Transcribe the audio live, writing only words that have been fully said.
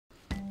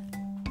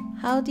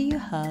How Do You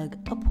Hug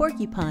a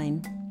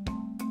Porcupine?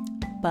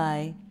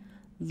 By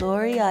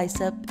Laurie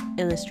Isop,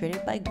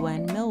 illustrated by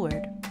Gwen,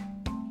 Millward.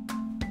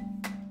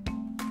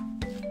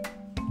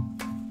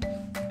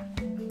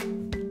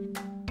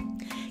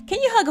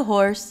 Can you hug a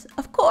horse?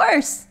 Of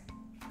course!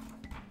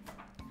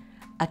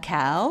 A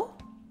cow?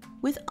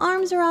 With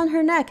arms around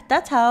her neck,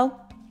 that's how.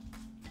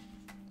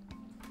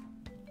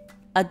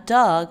 A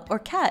dog or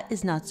cat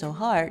is not so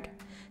hard.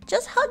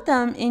 Just hug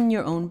them in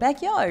your own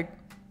backyard.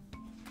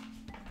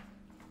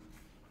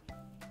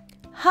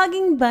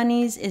 Hugging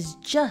bunnies is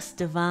just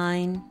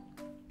divine.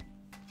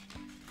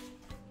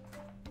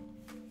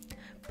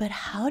 But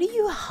how do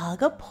you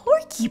hug a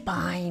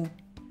porcupine?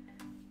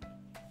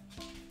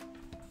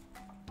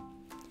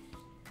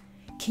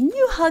 Can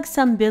you hug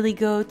some billy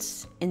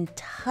goats?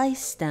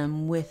 Entice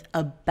them with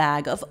a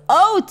bag of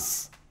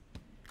oats.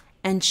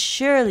 And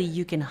surely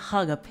you can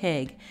hug a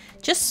pig.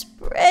 Just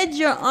spread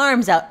your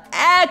arms out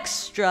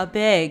extra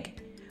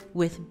big.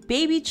 With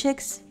baby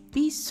chicks,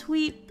 be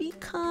sweet, be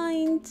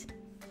kind.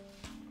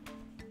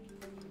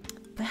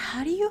 But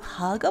how do you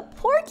hug a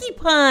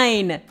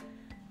porcupine?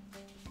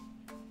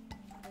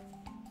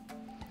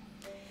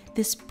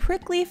 This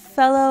prickly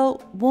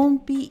fellow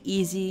won't be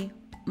easy.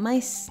 My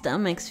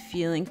stomach's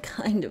feeling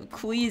kind of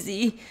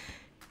queasy.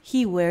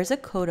 He wears a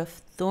coat of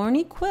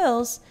thorny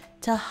quills.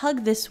 To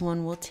hug this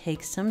one will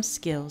take some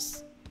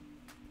skills.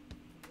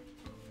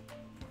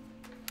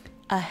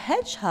 A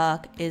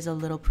hedgehog is a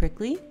little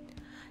prickly.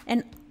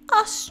 An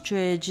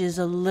ostrich is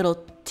a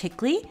little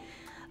tickly.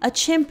 A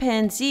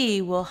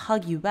chimpanzee will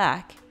hug you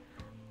back.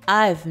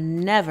 I've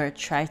never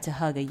tried to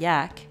hug a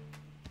yak.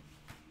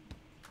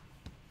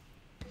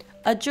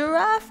 A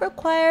giraffe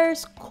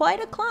requires quite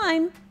a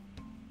climb.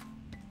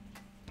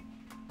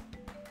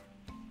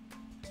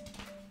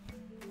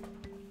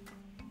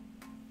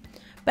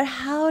 But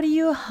how do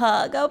you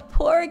hug a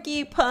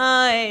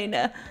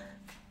porcupine?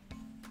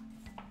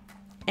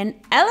 An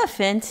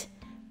elephant?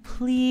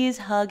 Please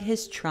hug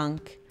his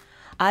trunk.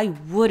 I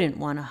wouldn't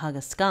want to hug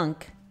a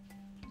skunk.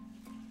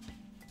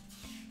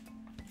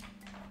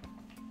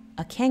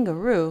 A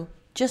kangaroo?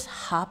 Just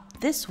hop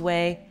this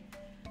way.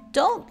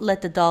 Don't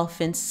let the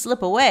dolphin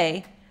slip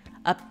away.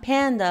 A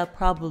panda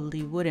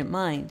probably wouldn't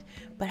mind.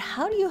 But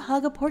how do you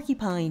hug a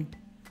porcupine?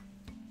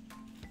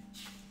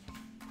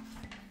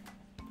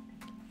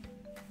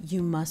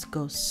 You must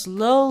go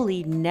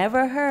slowly,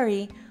 never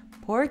hurry.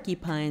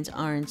 Porcupines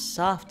aren't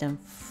soft and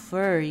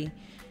furry.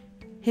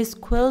 His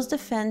quills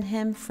defend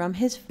him from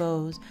his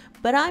foes,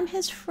 but I'm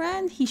his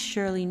friend, he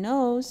surely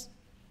knows.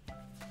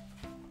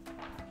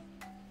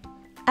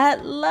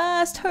 At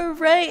last,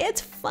 hooray, it's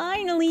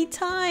finally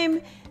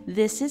time.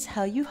 This is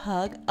how you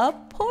hug a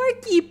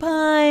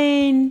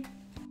porcupine.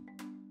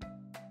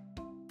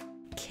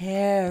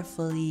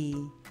 Carefully.